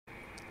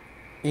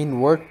In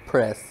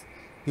WordPress,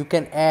 you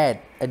can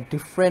add a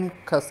different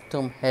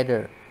custom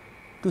header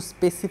to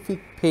specific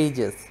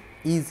pages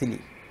easily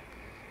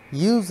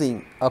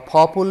using a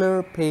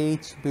popular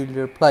page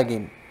builder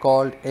plugin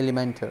called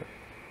Elementor.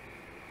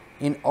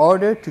 In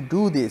order to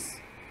do this,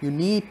 you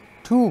need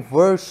two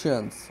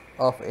versions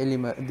of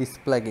this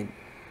plugin.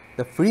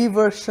 The free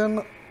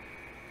version,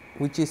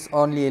 which is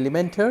only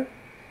Elementor,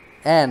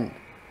 and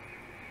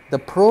the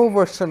pro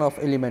version of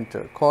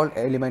Elementor called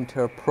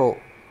Elementor Pro.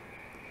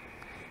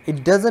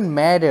 It doesn't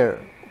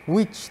matter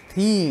which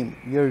theme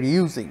you're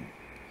using.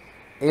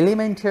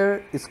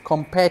 Elementor is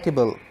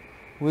compatible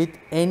with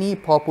any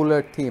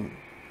popular theme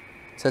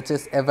such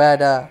as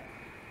Avada,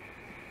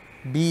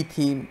 B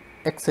theme,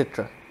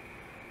 etc.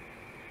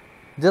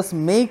 Just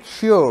make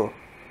sure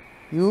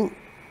you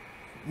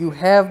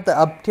have the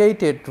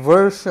updated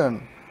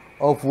version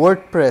of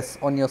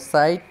WordPress on your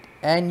site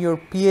and your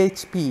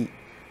PHP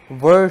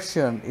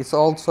version is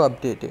also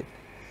updated.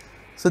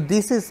 So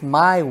this is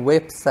my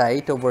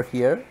website over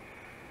here,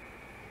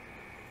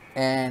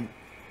 and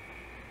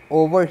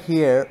over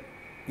here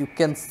you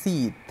can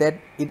see that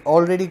it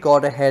already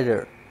got a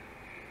header.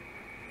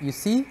 You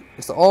see,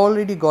 it's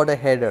already got a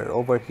header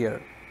over here.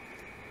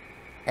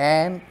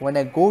 And when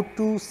I go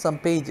to some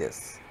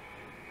pages,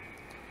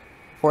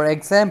 for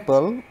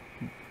example,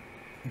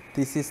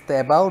 this is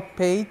the about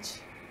page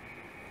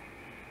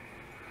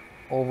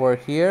over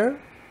here,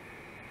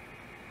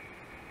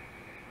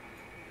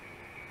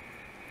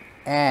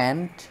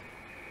 and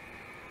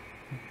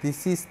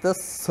this is the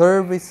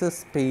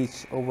services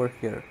page over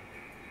here.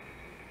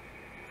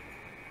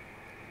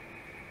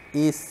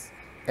 Is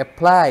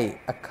apply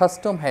a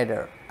custom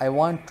header. I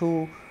want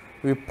to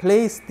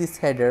replace this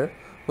header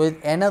with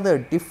another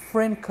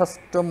different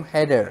custom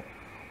header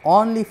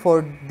only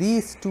for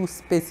these two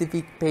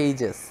specific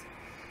pages.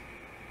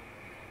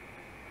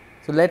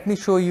 So let me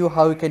show you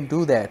how you can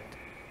do that.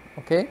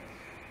 Okay,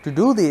 to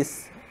do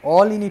this,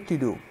 all you need to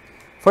do,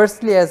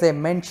 firstly, as I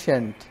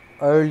mentioned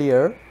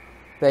earlier,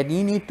 that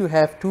you need to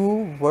have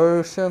two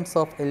versions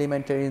of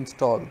Elementor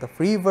installed, the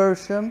free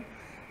version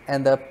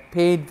and the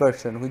paid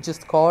version, which is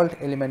called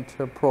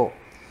Elementor Pro.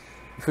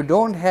 If you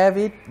don't have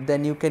it,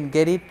 then you can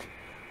get it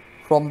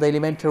from the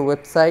Elementor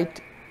website.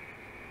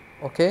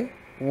 Okay,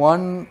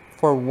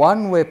 for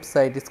one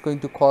website it's going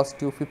to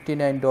cost you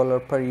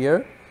 $59 per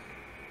year.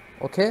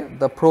 Okay,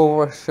 the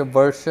pro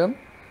version.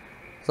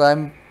 So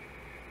I'm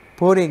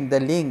putting the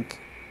link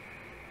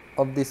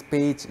of this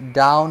page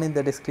down in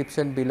the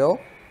description below.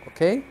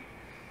 Okay,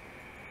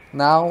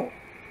 now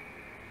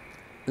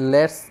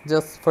let's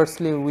just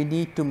firstly we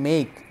need to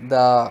make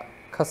the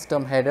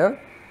custom header.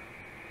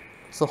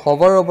 So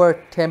hover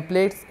over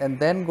templates and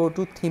then go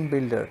to theme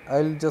builder.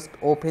 I will just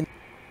open.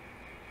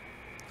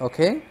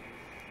 Okay,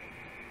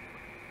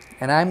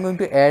 and I'm going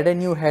to add a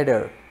new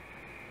header.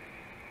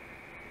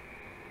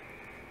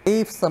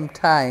 Save some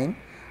time.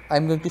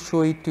 I'm going to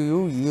show it to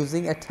you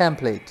using a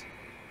template.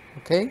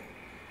 Okay,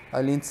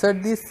 I'll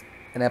insert this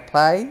and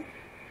apply.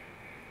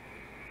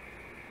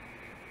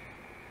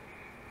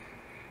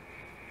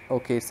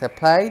 Okay, it's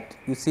applied.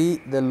 You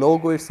see the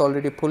logo is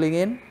already pulling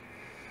in.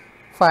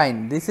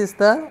 Fine, this is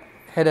the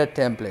header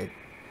template,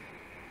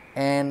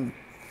 and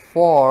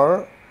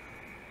for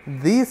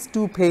these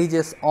two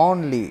pages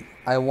only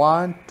I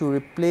want to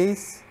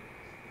replace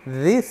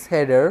this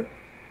header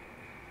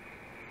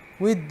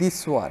with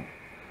this one.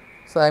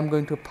 So I'm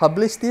going to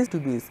publish this. To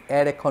do is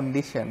add a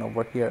condition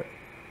over here.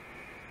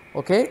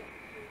 Okay,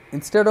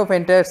 instead of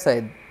entire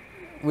site,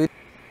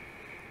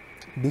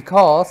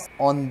 because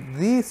on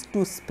these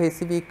two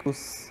specific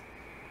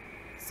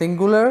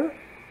singular,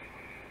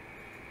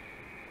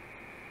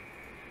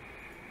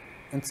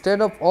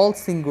 instead of all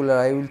singular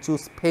I will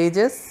choose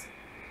pages,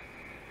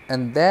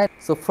 and then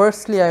so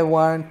firstly I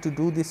want to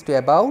do this to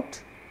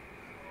about.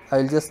 I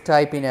will just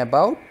type in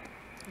about,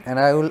 and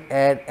I will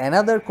add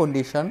another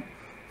condition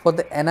for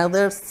the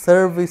another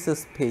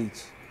services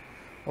page.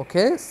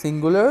 Okay,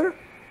 singular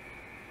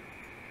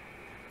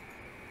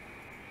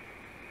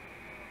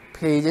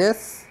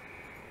pages,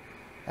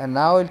 and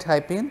now I'll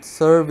type in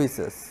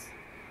services.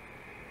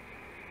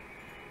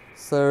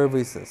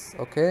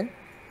 Okay,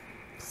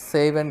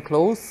 save and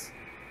close.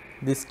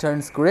 This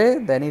turns gray,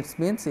 then it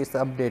means it's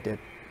updated.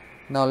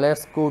 Now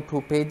let's go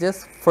to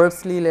pages.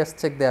 Firstly, let's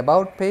check the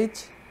about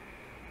page.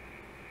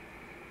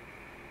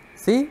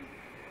 See,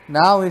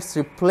 now it's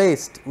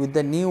replaced with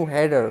the new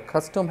header,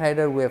 custom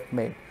header we have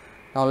made.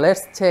 Now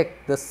let's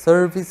check the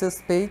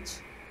services page.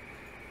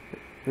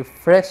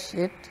 Refresh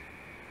it.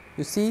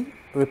 You see,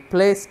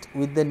 replaced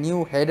with the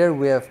new header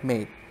we have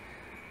made,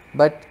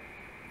 but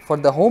for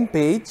the home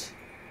page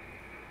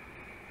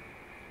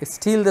it's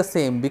still the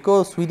same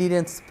because we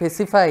didn't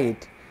specify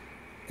it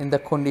in the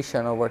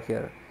condition over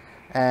here.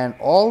 And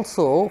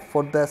also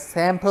for the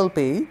sample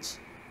page,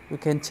 you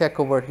can check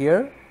over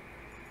here,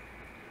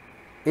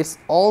 it's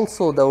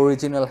also the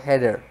original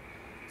header.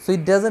 So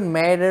it doesn't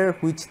matter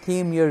which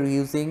theme you're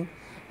using,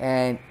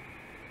 and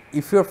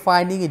if you're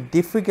finding it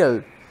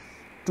difficult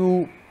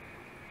to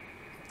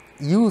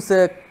use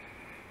a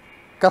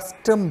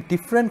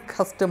different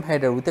custom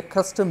header with a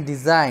custom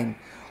design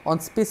on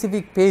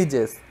specific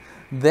pages,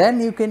 then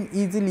you can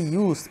easily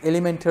use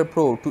Elementor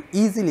Pro to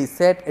easily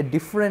set a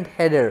different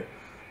header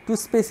to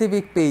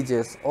specific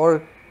pages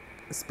or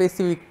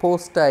specific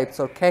post types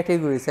or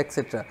categories,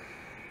 etc.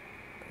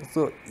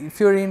 So if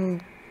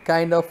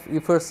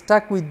you're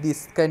stuck with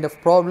this kind of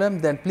problem,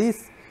 then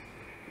please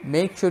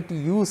make sure to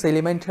use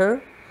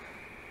Elementor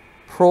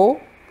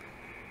Pro.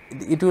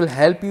 It will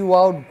help you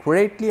out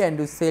greatly and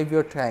will save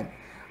your time.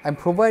 I'm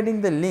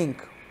providing the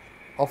link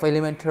of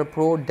Elementor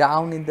Pro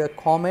down in the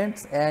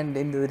comments and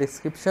in the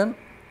description.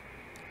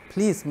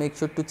 Please make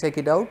sure to check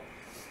it out.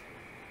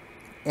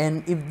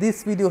 And if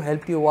this video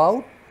helped you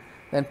out,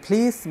 then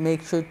please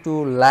make sure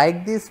to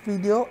like this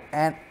video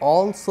and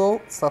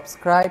also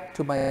subscribe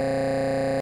to my